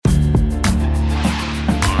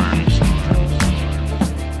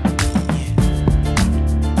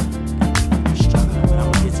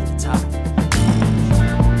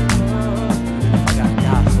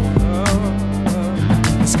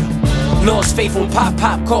faith when Pop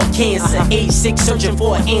caught cancer. Age 6, searching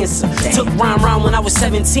for an answer. Took rhyme when I was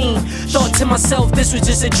 17. Thought to myself this was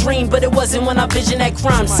just a dream, but it wasn't when I visioned that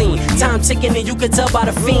crime scene. Time ticking and you could tell by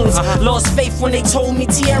the fiends. Lost faith when they told me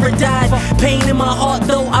Tiara died. Pain in my heart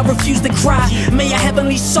though, I refused to cry. May your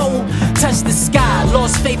heavenly soul touch the sky.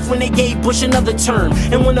 Lost faith when they gave Bush another term,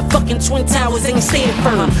 and when the fucking Twin Towers ain't staying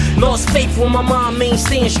firm. Lost faith when my mom ain't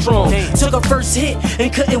staying strong. Took her first hit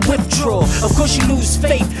and couldn't withdraw. Of course you lose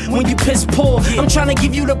faith when you piss poor. I'm trying to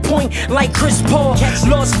give you the point like Chris Paul.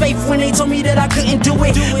 Lost faith when they told me that I couldn't do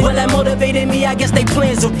it. Well, that motivated me, I guess they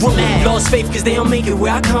plans are ruined. Lost faith cause they don't make it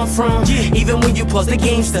where I come from. Even when you pause the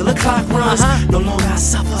game, still the clock runs. No longer I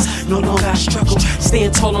suffer, no longer I struggle.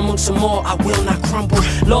 Stand tall amongst them all, I will not crumble.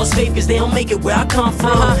 Lost faith cause they don't make it where I come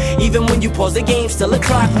from. Even when you pause the game, still the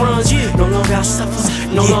clock runs. No longer I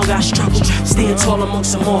suffer, no longer I struggle. Stand tall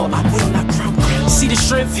amongst them all, I will not crumble. See the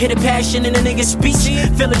strength, hear the passion in a nigga's speech.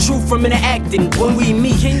 Feel the truth from in the acting when we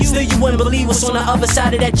meet. Still you wouldn't believe what's on the other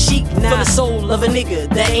side of that cheek. Feel the soul of a nigga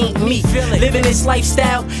that ain't me. Living this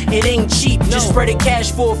lifestyle, it ain't cheap. Just spreading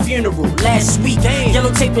cash for a funeral last week.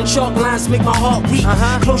 Yellow tape and chalk lines make my heart weak.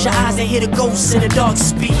 Close your eyes and hear the ghosts in the dark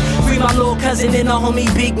speak. Free my little cousin and the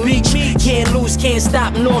homie Big Meech. Can't lose, can't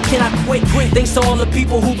stop, nor can I quit. Thanks to all the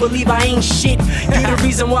people who believe I ain't shit. You the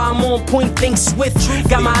reason why I'm on point, think swift.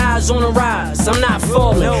 Got my eyes on the rise, I'm not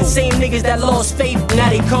falling. Same niggas that lost faith, now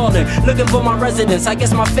they calling. Looking for my residence, I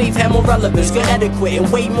guess my faith had more relevance. Good etiquette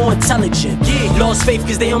and way more intelligent. Lost faith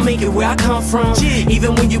cause they don't make it where I come from.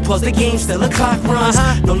 Even when you pause the game, still the clock runs.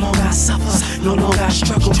 No longer I suffer, no longer I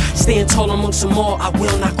struggle. Stand tall amongst them all, I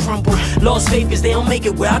will not crumble. Lost faith cause they don't make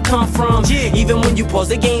it where I come from. Even when you pause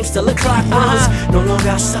the game, still the clock runs. No longer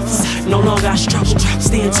I suffer, no longer I struggle.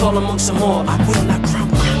 Stand tall amongst them all, I will not crumble.